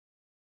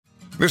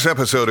This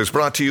episode is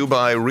brought to you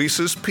by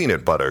Reese's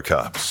Peanut Butter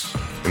Cups.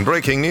 In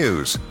breaking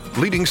news,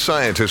 leading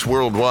scientists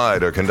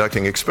worldwide are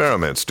conducting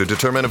experiments to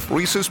determine if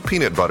Reese's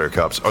Peanut Butter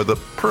Cups are the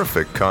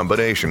perfect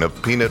combination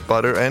of peanut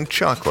butter and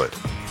chocolate.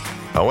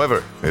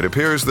 However, it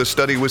appears the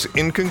study was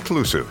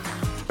inconclusive,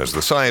 as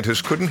the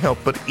scientists couldn't help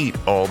but eat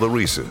all the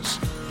Reese's.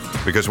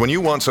 Because when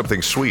you want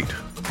something sweet,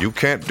 you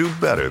can't do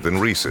better than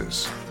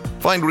Reese's.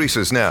 Find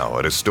Reese's now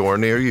at a store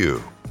near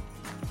you.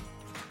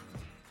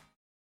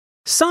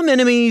 Some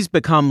enemies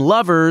become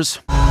lovers.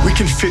 We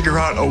can figure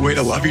out a way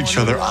to love each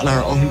other on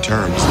our own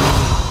terms.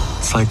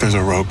 It's like there's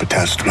a rope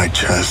attached to my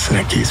chest and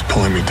it keeps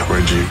pulling me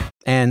towards you.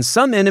 And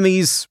some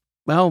enemies,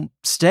 well,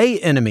 stay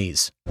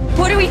enemies.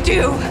 What do we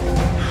do?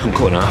 I'm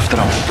going after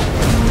him.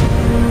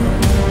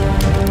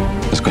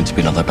 There's going to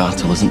be another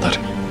battle, isn't there?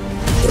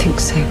 I think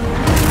so.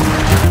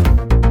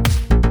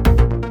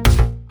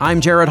 I'm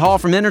Jared Hall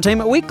from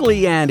Entertainment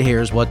Weekly, and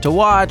here's what to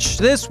watch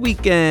this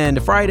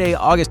weekend, Friday,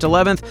 August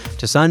 11th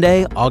to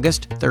Sunday,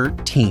 August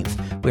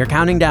 13th. We're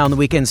counting down the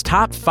weekend's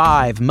top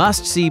 5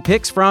 must-see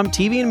picks from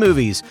TV and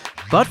movies.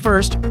 But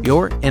first,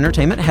 your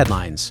entertainment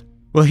headlines.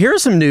 Well,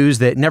 here's some news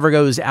that never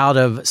goes out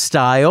of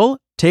style.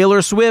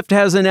 Taylor Swift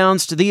has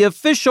announced the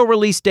official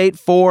release date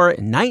for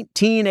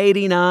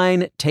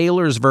 1989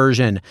 Taylor's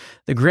Version.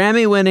 The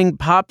Grammy-winning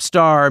pop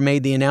star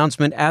made the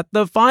announcement at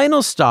the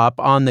final stop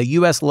on the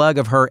U.S. leg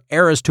of her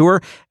Eras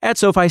Tour at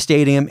SoFi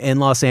Stadium in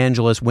Los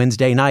Angeles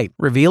Wednesday night,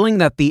 revealing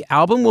that the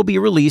album will be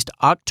released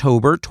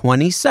October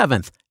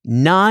 27th.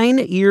 9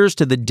 years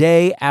to the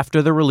day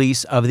after the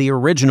release of the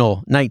original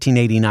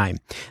 1989.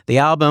 The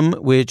album,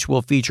 which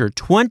will feature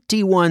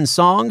 21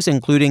 songs,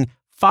 including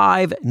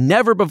 5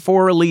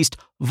 never-before-released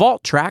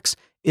vault tracks,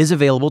 is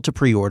available to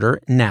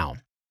pre-order now.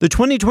 The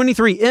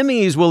 2023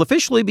 Emmys will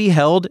officially be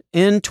held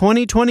in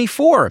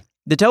 2024.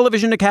 The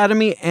Television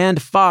Academy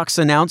and Fox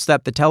announced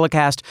that the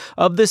telecast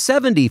of the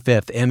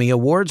 75th Emmy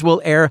Awards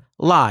will air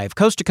live,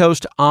 coast to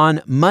coast,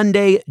 on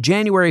Monday,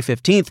 January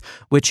 15th,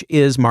 which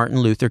is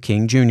Martin Luther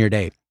King Jr.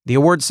 Day. The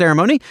awards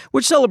ceremony,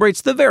 which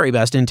celebrates the very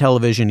best in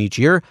television each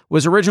year,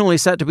 was originally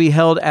set to be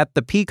held at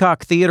the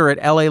Peacock Theater at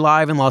LA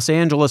Live in Los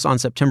Angeles on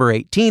September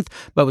 18th,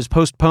 but was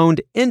postponed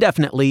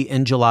indefinitely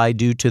in July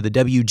due to the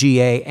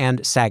WGA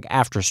and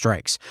SAG-AFTRA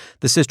strikes.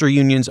 The sister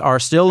unions are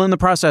still in the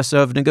process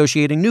of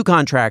negotiating new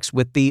contracts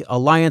with the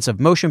Alliance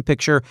of Motion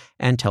Picture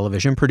and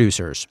Television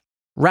Producers.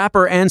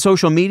 Rapper and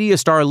social media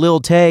star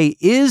Lil Tay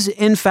is,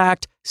 in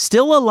fact,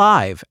 still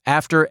alive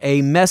after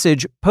a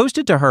message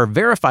posted to her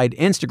verified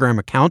Instagram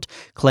account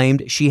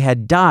claimed she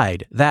had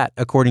died. That,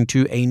 according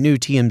to a new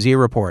TMZ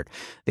report.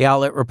 The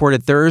outlet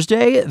reported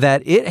Thursday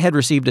that it had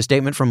received a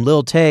statement from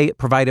Lil Tay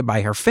provided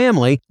by her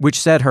family, which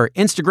said her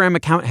Instagram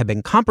account had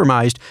been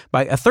compromised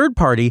by a third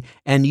party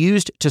and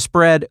used to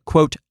spread,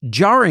 quote,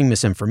 jarring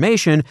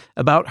misinformation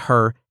about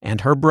her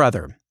and her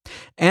brother.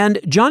 And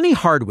Johnny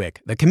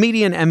Hardwick, the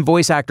comedian and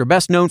voice actor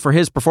best known for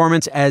his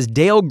performance as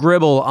Dale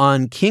Gribble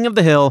on King of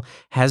the Hill,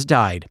 has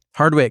died.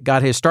 Hardwick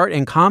got his start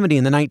in comedy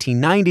in the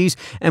 1990s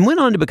and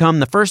went on to become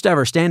the first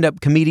ever stand-up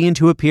comedian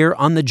to appear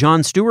on The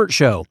Jon Stewart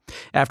Show.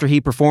 After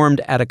he performed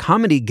at a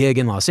comedy gig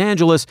in Los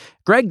Angeles,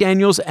 Greg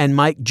Daniels and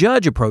Mike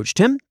Judge approached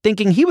him,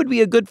 thinking he would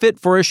be a good fit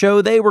for a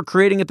show they were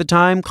creating at the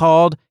time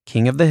called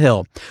King of the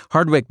Hill.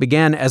 Hardwick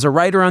began as a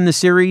writer on the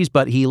series,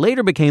 but he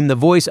later became the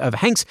voice of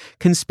Hank's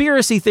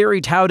conspiracy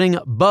theory-touting,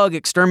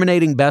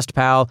 bug-exterminating best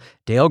pal,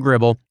 Dale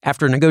Gribble,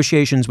 after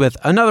negotiations with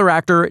another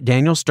actor,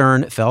 Daniel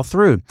Stern, fell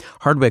through.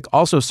 Hardwick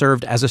also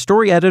served as a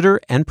story editor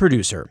and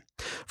producer.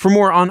 For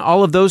more on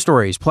all of those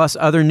stories, plus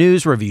other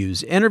news,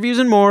 reviews, interviews,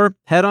 and more,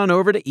 head on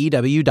over to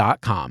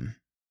EW.com.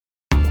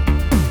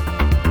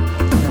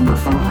 Number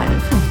 5.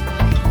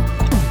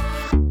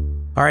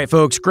 All right,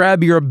 folks,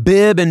 grab your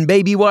bib and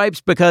baby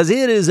wipes because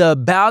it is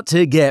about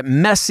to get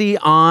messy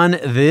on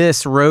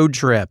this road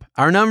trip.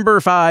 Our number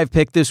 5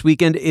 pick this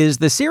weekend is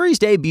the series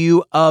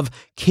debut of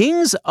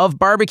Kings of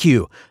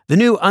Barbecue. The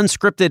new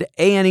unscripted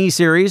A&E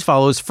series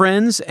follows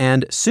friends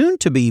and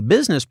soon-to-be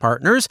business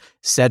partners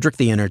Cedric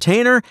the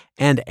Entertainer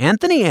and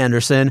Anthony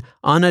Anderson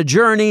on a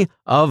journey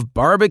of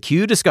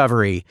barbecue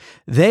discovery.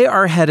 They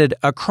are headed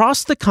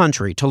across the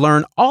country to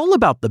learn all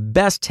about the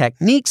best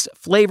techniques,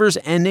 flavors,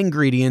 and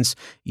ingredients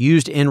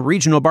used in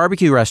regional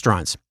barbecue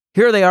restaurants.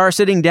 Here they are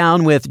sitting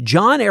down with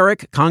John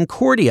Eric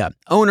Concordia,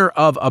 owner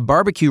of a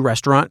barbecue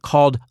restaurant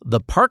called The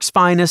Park's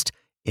Finest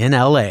in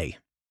L.A.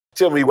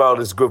 Tell me about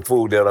this good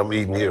food that I'm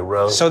eating here,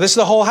 bro. So this is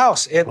the whole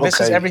house.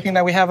 This is everything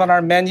that we have on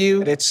our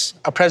menu. It's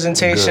a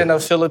presentation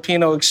of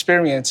Filipino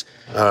experience,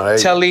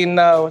 telling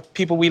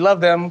people we love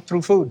them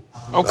through food.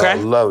 Okay. I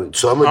love it.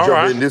 So I'm going to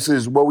jump in. This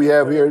is what we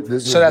have here.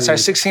 So that's our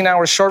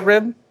 16-hour short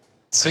rib.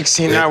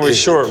 16-hour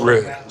short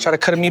rib. Try to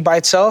cut a meat by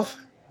itself,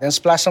 then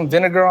splash some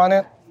vinegar on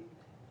it.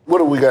 What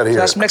do we got here? So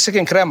that's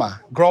Mexican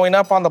crema. Growing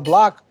up on the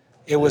block,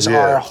 it was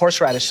our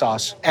horseradish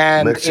sauce.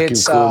 And Mexican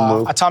it's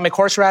crema. atomic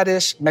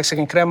horseradish,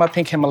 Mexican crema,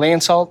 pink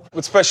Himalayan salt.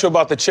 What's special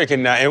about the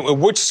chicken now?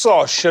 And which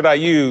sauce should I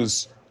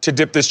use to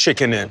dip this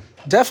chicken in?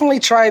 Definitely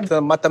try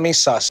the matamis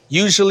sauce.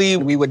 Usually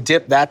we would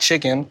dip that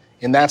chicken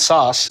in that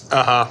sauce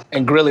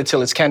and grill it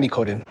till it's candy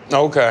coated.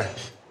 Okay.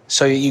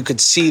 So you could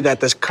see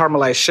that this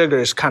caramelized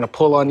sugars kind of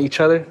pull on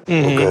each other.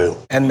 Okay.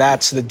 And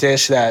that's the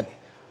dish that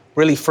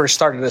really first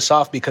started us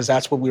off, because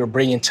that's what we were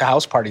bringing to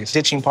house parties,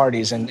 ditching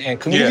parties, and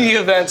community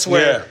events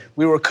where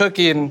we were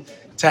cooking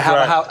to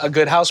have a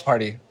good house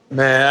party.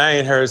 Man, I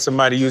ain't heard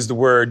somebody use the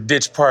word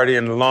ditch party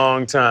in a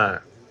long time.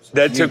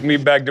 That took me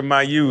back to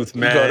my youth,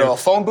 man. You go to a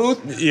phone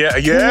booth? Yeah.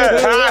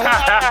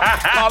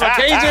 Call a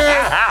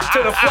pager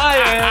to the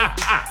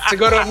fly-in to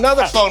go to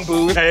another phone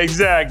booth.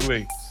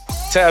 Exactly.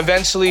 To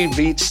eventually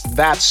reach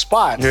that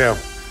spot. Yeah.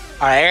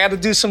 All right, I got to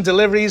do some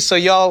deliveries, so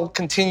y'all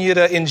continue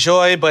to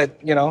enjoy, but,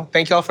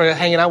 thank y'all for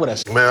hanging out with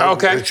us. Man,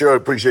 I sure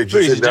appreciate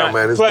you sitting down,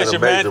 man. It's Pleasure,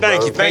 been amazing,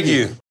 man. Thank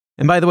you.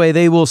 And by the way,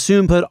 they will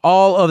soon put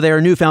all of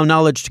their newfound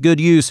knowledge to good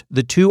use.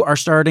 The two are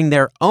starting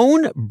their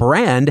own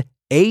brand,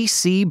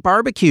 AC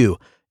Barbecue.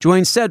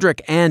 Join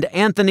Cedric and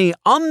Anthony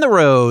on the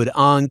road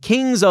on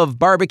Kings of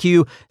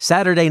Barbecue,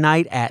 Saturday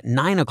night at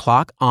 9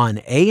 o'clock on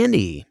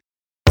A&E.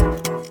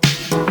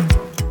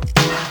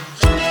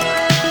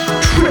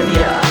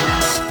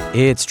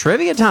 It's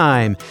trivia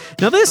time.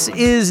 Now, this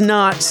is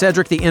not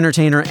Cedric the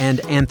Entertainer and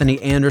Anthony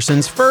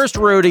Anderson's first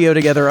rodeo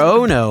together.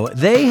 Oh, no.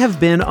 They have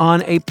been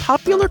on a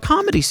popular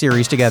comedy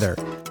series together.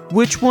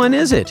 Which one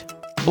is it?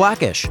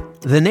 Blackish,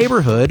 The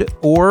Neighborhood,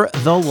 or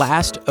The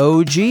Last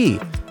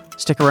OG?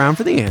 Stick around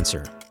for the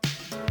answer.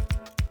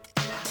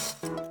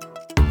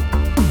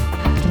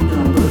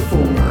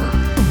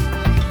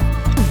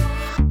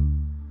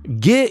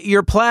 Get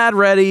your plaid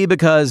ready,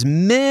 because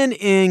Men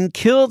in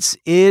Kilts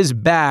is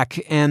back,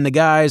 and the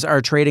guys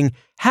are trading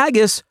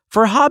haggis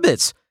for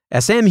hobbits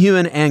as Sam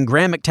Heughan and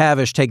Graham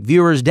McTavish take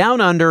viewers down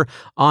under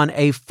on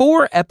a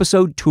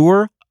 4-episode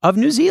tour of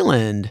New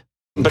Zealand.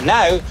 But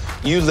now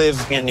you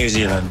live in New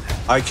Zealand.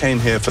 I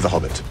came here for The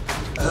Hobbit.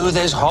 Oh,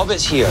 there's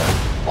hobbits here.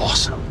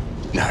 Awesome.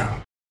 No.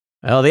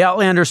 Well, the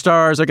Outlander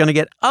stars are going to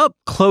get up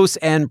close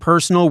and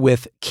personal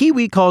with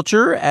Kiwi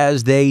culture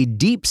as they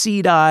deep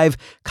sea dive,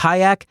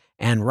 kayak,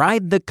 and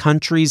ride the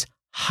country's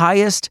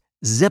highest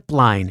zip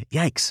line.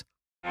 Yikes.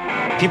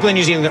 People in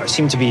New Zealand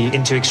seem to be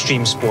into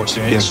extreme sports,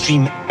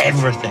 extreme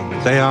everything.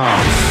 They are.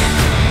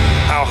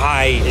 How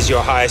high is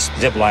your highest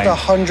zip line?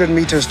 100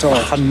 meters tall.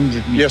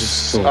 100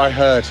 meters tall. I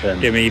heard him.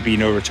 There may be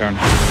no return.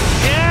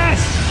 Yes!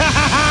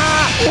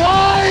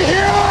 Why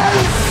here?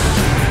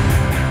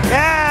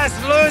 Yes,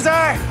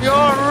 loser!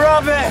 You're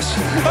rubbish!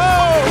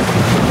 Oh!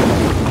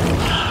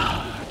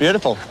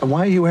 Beautiful. And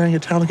why are you wearing a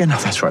towel again? Oh,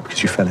 that's right,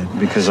 because you fell in.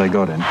 Because I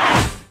got in.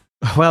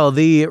 Well,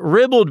 the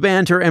ribald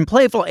banter and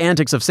playful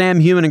antics of Sam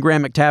Heughan and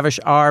Graham McTavish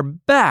are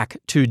back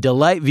to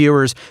delight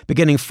viewers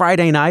beginning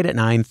Friday night at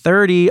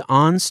 9:30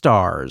 on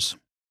Starz.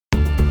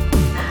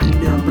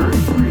 Number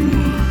 3.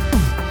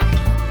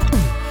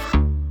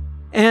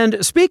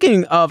 And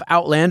speaking of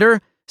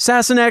Outlander,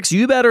 Sassenix,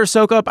 you better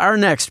soak up our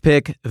next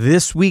pick,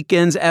 this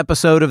weekend's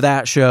episode of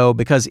that show,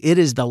 because it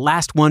is the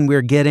last one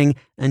we're getting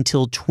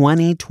until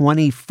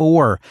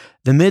 2024.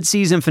 The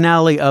mid-season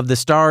finale of the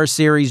Starz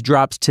series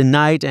drops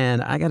tonight,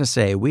 and I gotta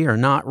say, we are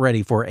not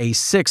ready for a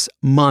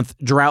 6-month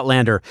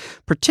Droughtlander,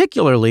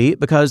 particularly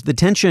because the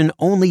tension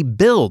only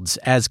builds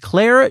as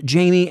Claire,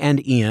 Jamie,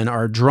 and Ian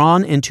are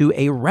drawn into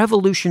a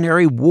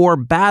Revolutionary War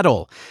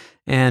battle.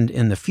 And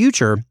in the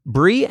future,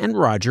 Bree and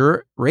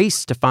Roger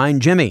race to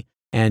find Jimmy.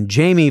 And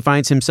Jamie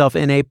finds himself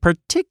in a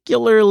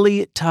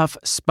particularly tough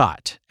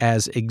spot,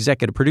 as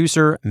executive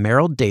producer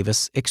Meryl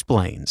Davis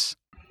explains.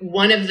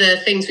 One of the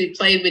things we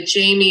played with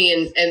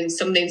Jamie and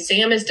something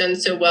Sam has done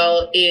so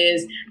well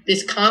is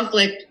this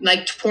conflict,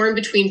 like torn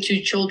between two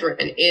children.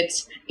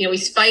 It's,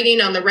 he's fighting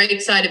on the right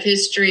side of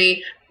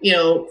history,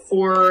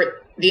 for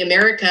the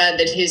America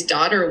that his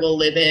daughter will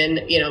live in,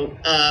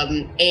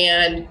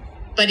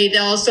 but it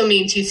also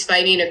means he's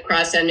fighting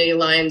across enemy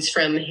lines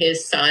from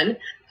his son.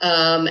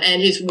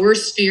 And his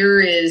worst fear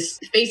is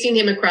facing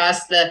him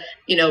across the,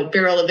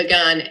 barrel of a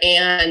gun.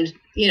 And,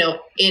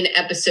 in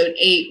episode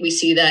 8, we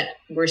see that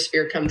worst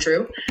fear come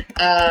true.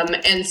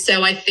 And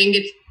so I think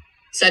it's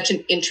such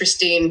an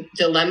interesting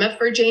dilemma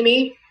for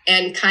Jamie,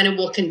 and kind of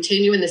will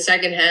continue in the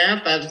second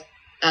half of,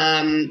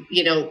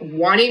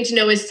 wanting to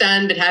know his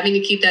son, but having to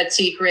keep that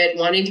secret,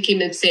 wanting to keep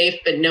him safe,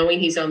 but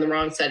knowing he's on the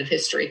wrong side of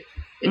history.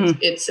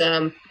 It's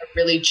a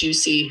really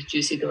juicy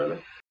dilemma.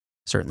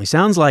 Certainly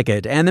sounds like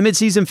it. And the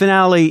mid-season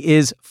finale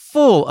is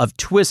full of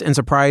twists and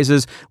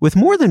surprises, with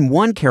more than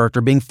one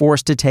character being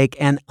forced to take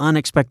an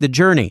unexpected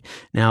journey.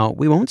 Now,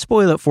 we won't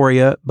spoil it for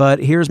you, but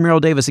here's Meryl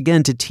Davis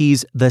again to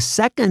tease the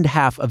second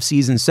half of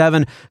season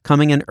 7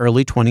 coming in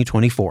early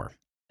 2024.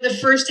 The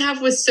first half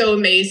was so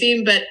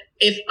amazing, but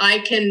if I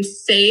can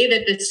say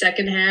that the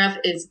second half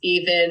is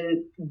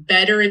even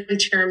better in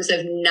terms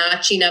of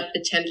notching up the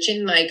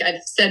tension, like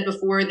I've said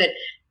before, that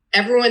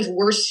everyone's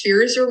worst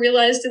fears are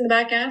realized in the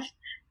back half.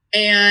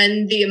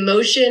 And the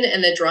emotion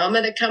and the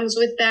drama that comes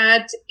with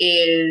that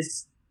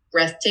is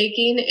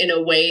breathtaking in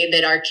a way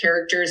that our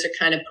characters are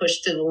kind of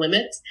pushed to the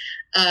limits.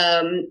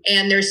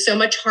 And there's so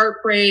much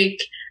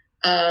heartbreak.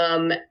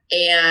 And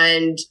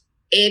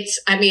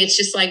it's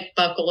just like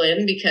buckle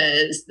in,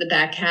 because the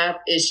back half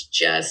is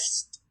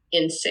just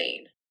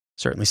insane.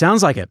 Certainly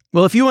sounds like it.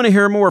 Well, if you want to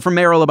hear more from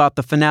Meryl about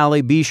the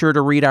finale, be sure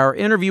to read our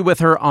interview with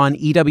her on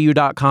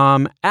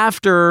EW.com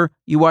after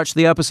you watch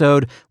the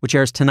episode, which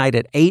airs tonight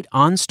at 8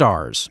 on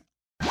Starz.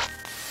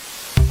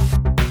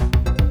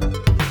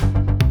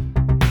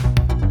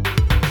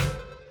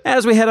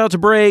 As we head out to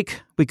break,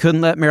 we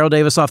couldn't let Meryl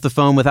Davis off the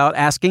phone without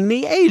asking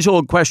the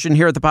age-old question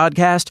here at the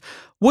podcast.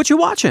 What you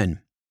watching?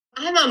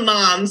 I'm a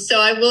mom,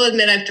 so I will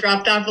admit I've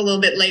dropped off a little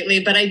bit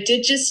lately, but I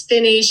did just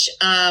finish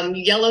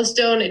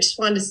Yellowstone. I just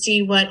wanted to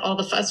see what all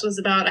the fuss was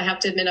about. I have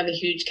to admit I'm a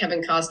huge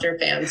Kevin Costner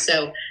fan,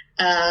 so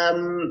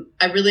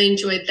I really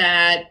enjoyed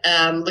that.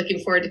 Looking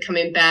forward to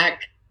coming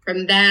back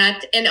from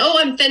that. And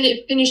I'm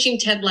finishing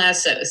Ted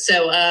Lasso,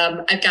 so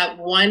I've got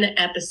one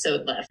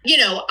episode left. You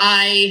know,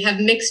 I have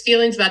mixed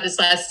feelings about this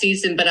last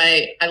season, but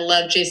I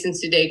love Jason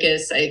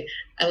Sudeikis. I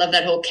love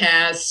that whole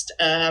cast.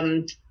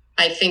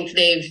 I think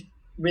they've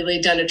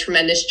really done a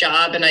tremendous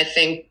job. And I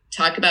think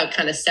talk about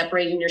kind of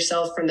separating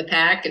yourself from the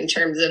pack in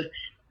terms of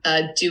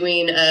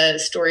doing a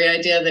story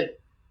idea that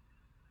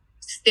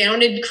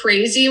sounded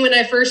crazy when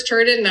I first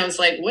heard it. And I was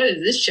like, what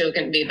is this show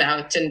going to be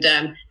about? And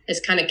has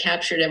kind of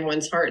captured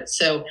everyone's heart.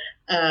 So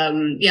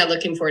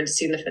looking forward to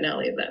seeing the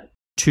finale of that.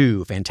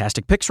 2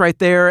 fantastic picks right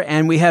there.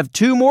 And we have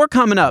 2 more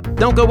coming up.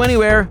 Don't go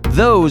anywhere.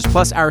 Those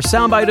plus our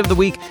soundbite of the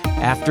week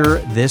after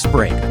this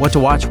break. What to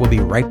watch, we'll be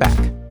right back.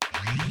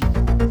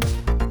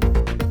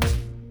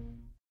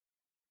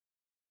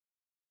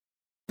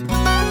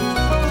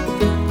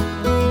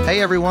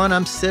 Hey everyone,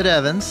 I'm Sid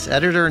Evans,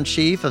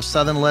 editor-in-chief of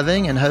Southern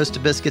Living and host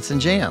of Biscuits and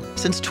Jam.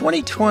 Since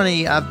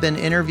 2020, I've been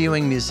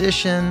interviewing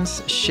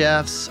musicians,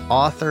 chefs,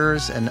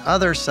 authors, and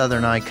other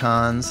Southern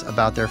icons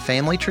about their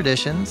family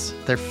traditions,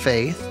 their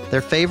faith,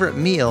 their favorite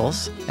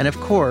meals, and of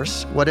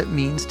course, what it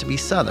means to be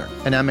Southern.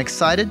 And I'm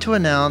excited to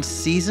announce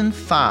Season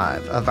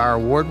 5 of our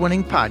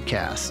award-winning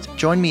podcast.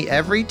 Join me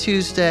every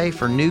Tuesday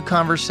for new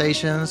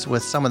conversations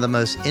with some of the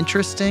most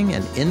interesting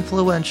and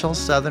influential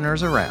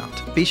Southerners around.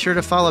 Be sure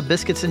to follow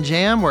Biscuits and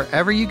Jam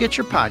wherever you get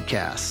your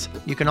podcasts.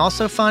 You can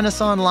also find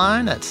us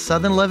online at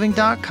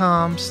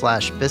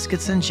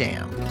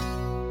southernliving.com/biscuitsandjam.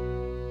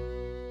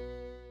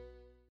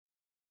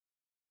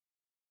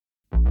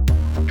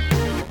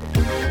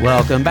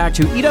 Welcome back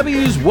to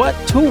EW's What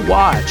to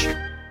Watch.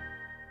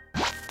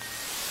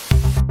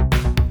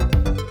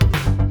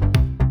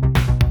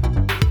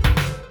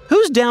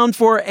 Who's down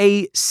for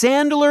a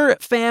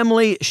Sandler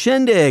family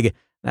shindig?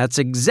 That's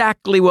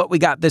exactly what we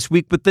got this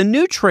week with the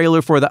new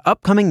trailer for the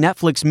upcoming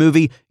Netflix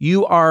movie,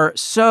 You Are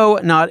So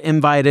Not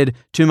Invited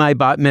to My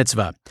Bat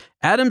Mitzvah.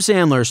 Adam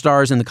Sandler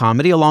stars in the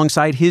comedy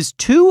alongside his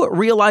 2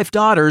 real-life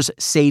daughters,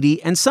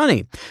 Sadie and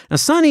Sunny. Now,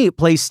 Sunny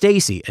plays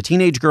Stacy, a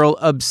teenage girl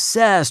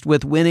obsessed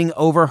with winning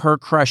over her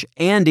crush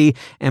Andy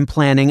and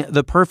planning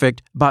the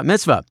perfect bat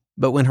mitzvah.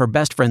 But when her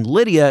best friend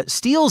Lydia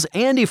steals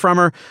Andy from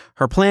her,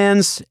 her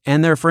plans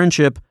and their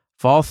friendship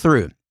fall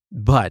through.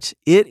 But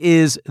it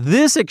is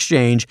this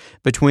exchange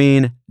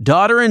between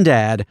daughter and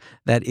dad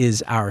that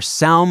is our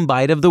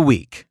soundbite of the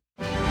week.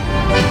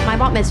 My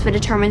bat mitzvah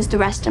determines the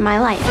rest of my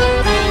life.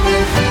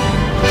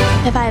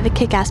 If I have a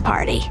kick-ass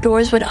party,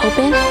 doors would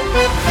open.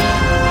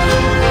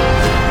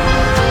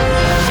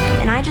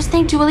 And I just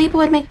think Dua Lipa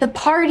would make the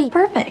party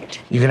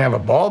perfect. You can have a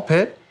ball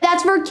pit.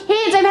 That's for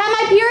kids. I've had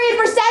my period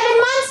for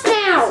 7 months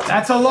now.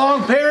 That's a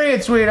long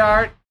period,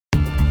 sweetheart.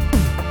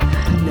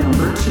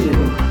 Number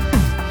 2.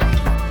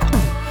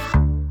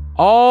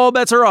 All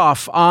bets are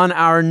off on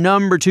our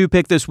number 2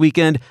 pick this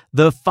weekend,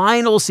 the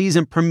final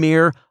season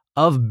premiere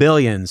of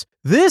Billions.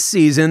 This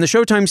season, the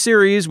Showtime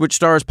series, which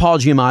stars Paul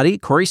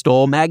Giamatti, Corey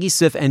Stoll, Maggie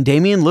Siff, and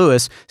Damian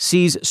Lewis,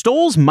 sees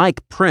Stoll's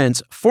Mike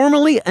Prince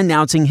formally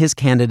announcing his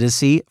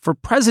candidacy for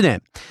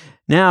president.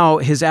 Now,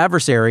 his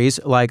adversaries,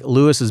 like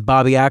Lewis's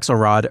Bobby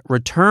Axelrod,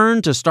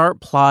 return to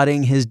start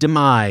plotting his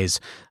demise.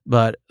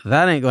 But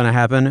that ain't going to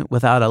happen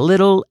without a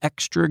little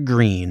extra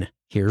green.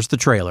 Here's the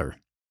trailer.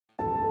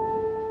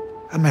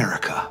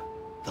 America,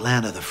 the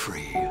land of the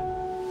free.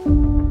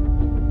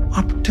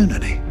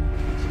 Opportunity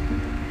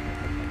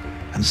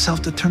and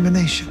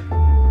self-determination.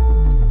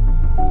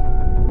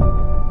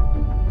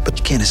 But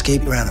you can't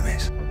escape your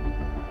enemies.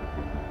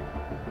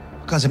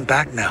 Because I'm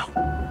back now.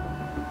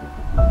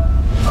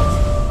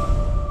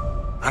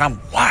 And I'm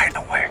wide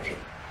awake.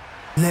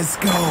 Let's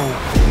go.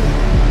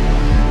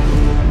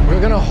 We're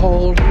gonna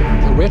hold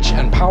the rich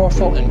and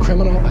powerful and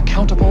criminal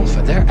accountable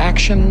for their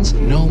actions,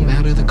 no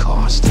matter the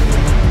cost.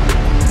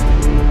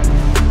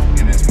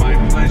 It is my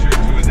pleasure to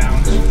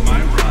announce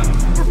my run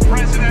for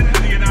President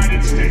of the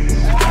United States.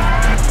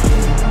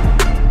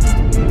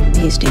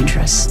 He's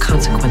dangerous.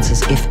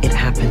 Consequences, if it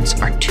happens,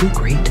 are too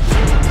great.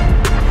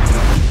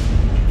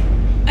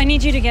 I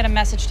need you to get a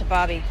message to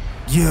Bobby.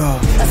 Yeah.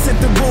 I set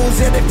the rules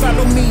and they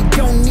follow me,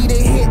 don't need a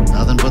hit.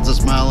 Nothing puts a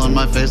smile on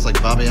my face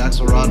like Bobby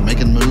Axelrod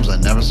making moves I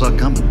never saw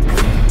coming.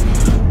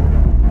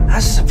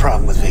 That's the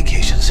problem with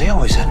vacations. They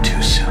always end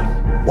too soon.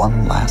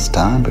 One last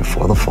time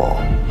before the fall.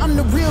 I'm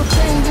the real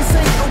thing, this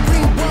ain't a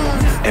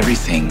rerun.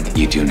 Everything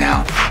you do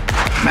now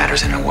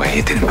matters in a way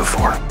it didn't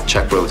before.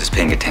 Chuck Rhodes is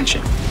paying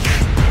attention.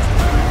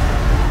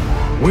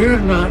 We're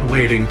not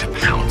waiting to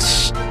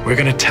pounce. We're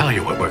gonna tell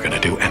you what we're gonna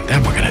do, and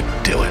then we're gonna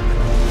do it.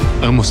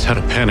 I almost had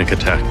a panic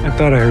attack. I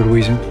thought I heard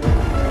wheezing.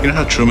 You know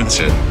how Truman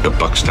said, the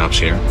buck stops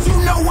here? You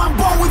know I'm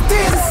born with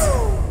this.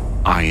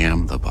 I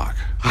am the buck.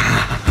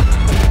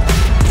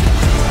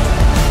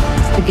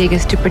 The gig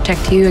is to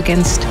protect you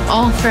against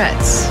all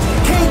threats.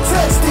 Can't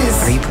touch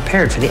this. Are you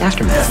prepared for the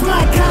aftermath? That's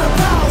my kind of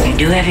power. You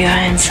do have your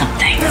eye on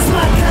something. That's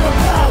my kind of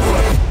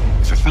power.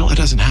 If a fella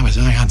doesn't have his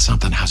eye on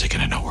something, how's he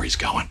gonna know where he's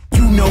going?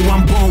 You know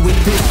I'm born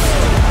with this.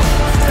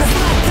 That's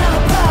my kind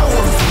of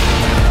power.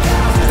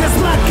 That's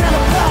my kind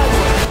of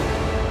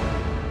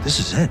power. This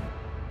is it.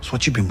 It's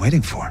what you've been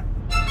waiting for.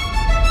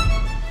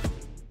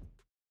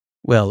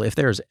 Well, if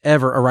there's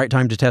ever a right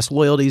time to test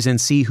loyalties and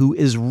see who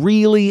is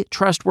really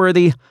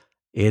trustworthy,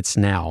 it's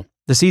now.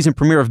 The season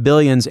premiere of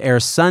Billions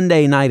airs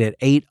Sunday night at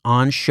 8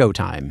 on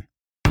Showtime.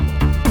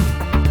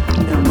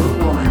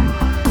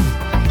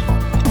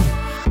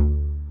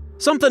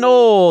 Something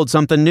old,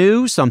 something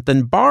new,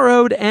 something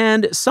borrowed,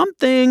 and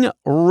something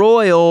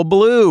royal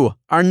blue.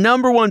 Our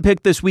number one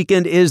pick this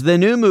weekend is the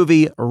new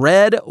movie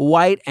Red,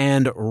 White,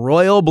 and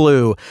Royal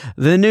Blue.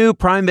 The new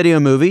Prime Video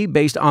movie,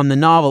 based on the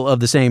novel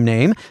of the same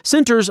name,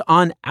 centers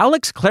on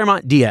Alex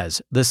Claremont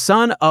Diaz, the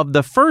son of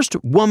the first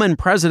woman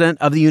president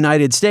of the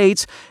United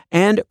States,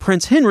 and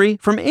Prince Henry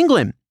from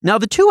England. Now,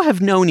 the two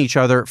have known each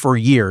other for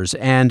years,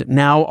 and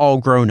now all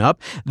grown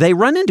up, they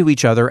run into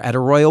each other at a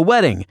royal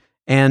wedding,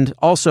 and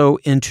also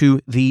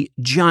into the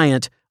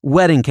giant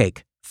wedding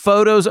cake.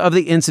 Photos of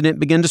the incident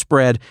begin to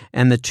spread,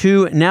 and the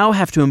two now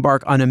have to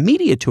embark on a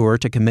media tour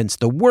to convince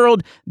the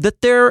world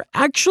that they're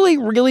actually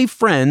really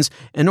friends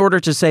in order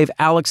to save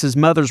Alex's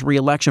mother's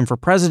re-election for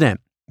president.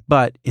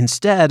 But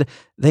instead,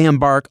 they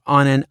embark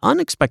on an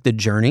unexpected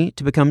journey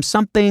to become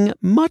something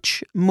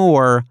much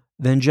more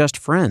than just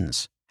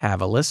friends.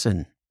 Have a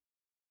listen.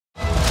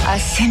 I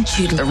sent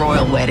you to the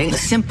royal wedding.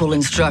 Simple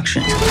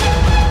instructions.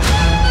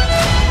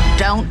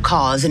 Don't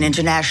cause an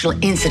international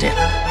incident.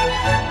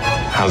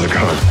 How's it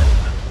going?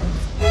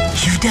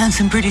 You've done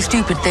some pretty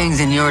stupid things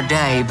in your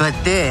day, but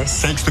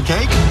this... Thanks the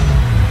cake?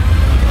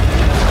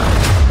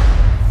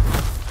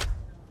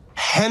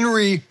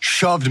 Henry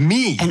shoved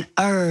me. An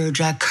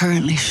urge I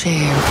currently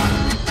share.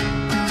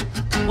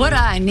 What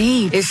I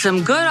need is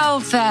some good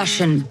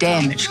old-fashioned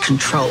damage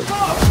control.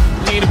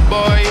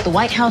 The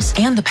White House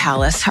and the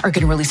Palace are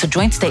going to release a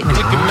joint statement.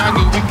 You've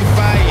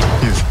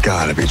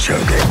got to be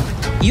joking.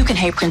 You can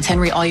hate Prince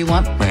Henry all you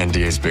want. My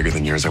NDA is bigger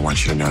than yours. I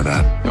want you to know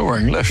that. You're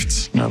wearing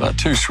lifts. Know that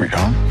too,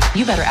 sweetheart.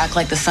 You better act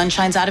like the sun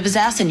shines out of his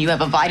ass and you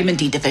have a vitamin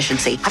D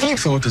deficiency. Have you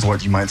thought is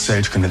what you might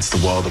say to convince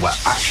the world that we're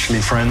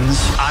actually friends?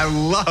 I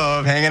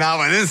love hanging out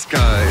with this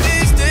guy.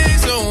 These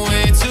days are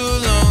way too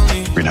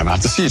lonely. We never have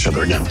to see each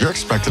other again. You're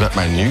expected at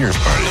my New Year's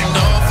party.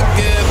 Don't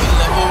forgive and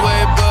never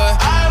wait, but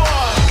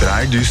Did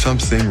I do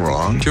something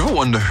wrong? Do you ever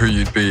wonder who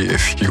you'd be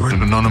if you were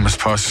an anonymous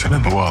person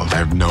in the world? I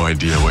have no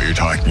idea what you're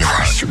talking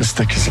about. You're as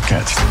thick as it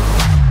gets.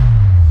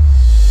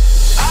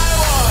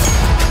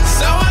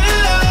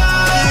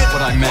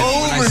 What I meant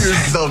when I said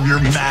yourself, Your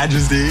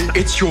Majesty.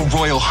 It's your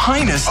Royal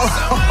Highness.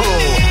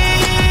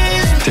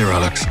 Oh. Dear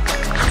Alex,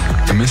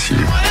 I miss you.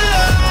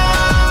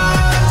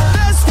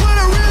 that's what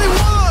I really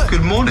want.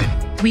 Good morning.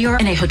 We are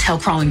in a hotel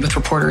crawling with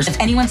reporters. If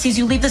anyone sees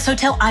you leave this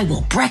hotel, I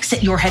will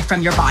Brexit your head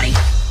from your body.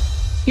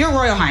 Your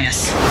Royal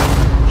Highness.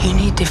 You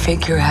need to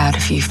figure out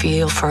if you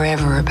feel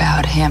forever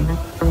about him.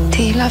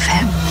 Do you love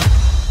him?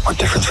 What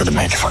difference would it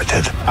make if I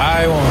did?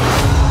 I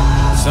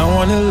want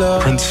someone to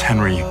love. Prince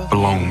Henry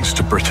belongs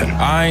to Britain.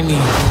 I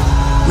need.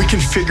 We can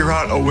figure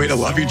out a way to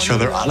love each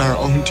other on our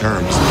own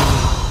terms.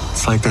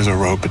 It's like there's a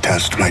rope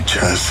attached to my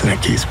chest and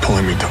it keeps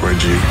pulling me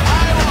towards you.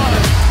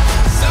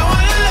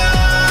 Someone to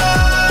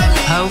love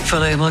me.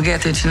 Hopefully, we'll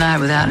get through tonight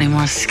without any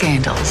more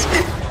scandals.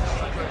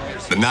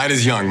 The night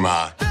is young,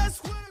 Ma.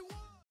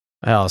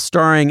 Well,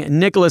 starring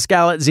Nicholas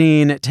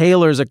Galitzine,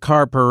 Taylor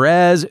Zakar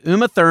Perez,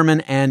 Uma Thurman,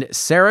 and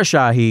Sarah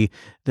Shahi,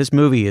 this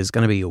movie is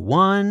going to be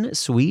one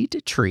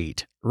sweet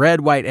treat.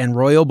 Red, White, and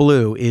Royal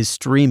Blue is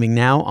streaming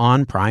now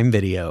on Prime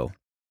Video.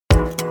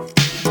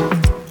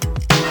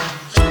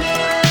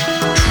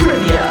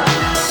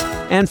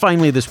 And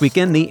finally this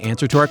weekend, the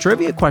answer to our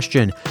trivia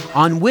question.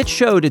 On which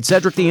show did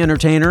Cedric the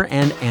Entertainer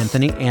and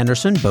Anthony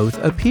Anderson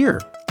both appear?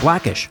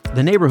 Blackish,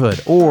 The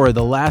Neighborhood, or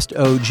The Last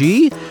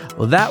OG?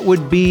 Well, that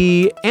would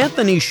be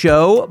Anthony's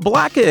show,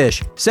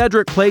 Blackish.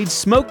 Cedric played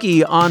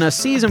Smokey on a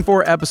season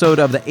 4 episode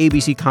of the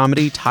ABC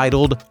comedy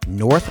titled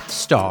North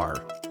Star.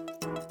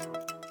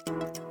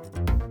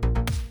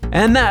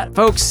 And that,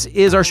 folks,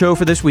 is our show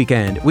for this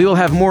weekend. We will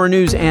have more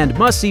news and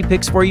must-see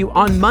picks for you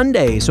on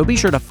Monday, so be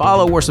sure to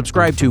follow or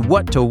subscribe to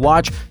What to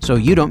Watch so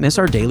you don't miss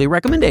our daily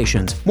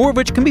recommendations, more of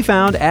which can be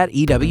found at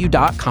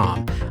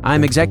EW.com.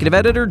 I'm Executive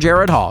Editor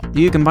Jared Hall.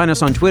 You can find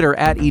us on Twitter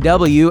at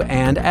EW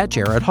and at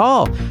Jared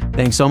Hall.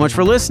 Thanks so much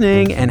for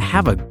listening, and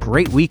have a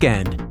great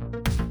weekend.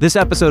 This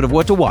episode of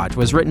What to Watch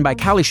was written by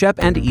Callie Shep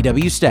and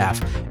EW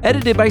staff,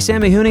 edited by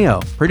Sammy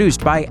Junio,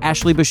 produced by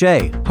Ashley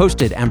Boucher,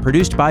 hosted and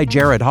produced by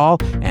Jared Hall,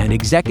 and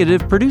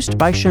executive produced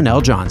by Chanel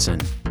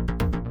Johnson.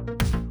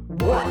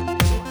 What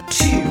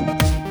to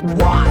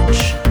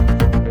Watch.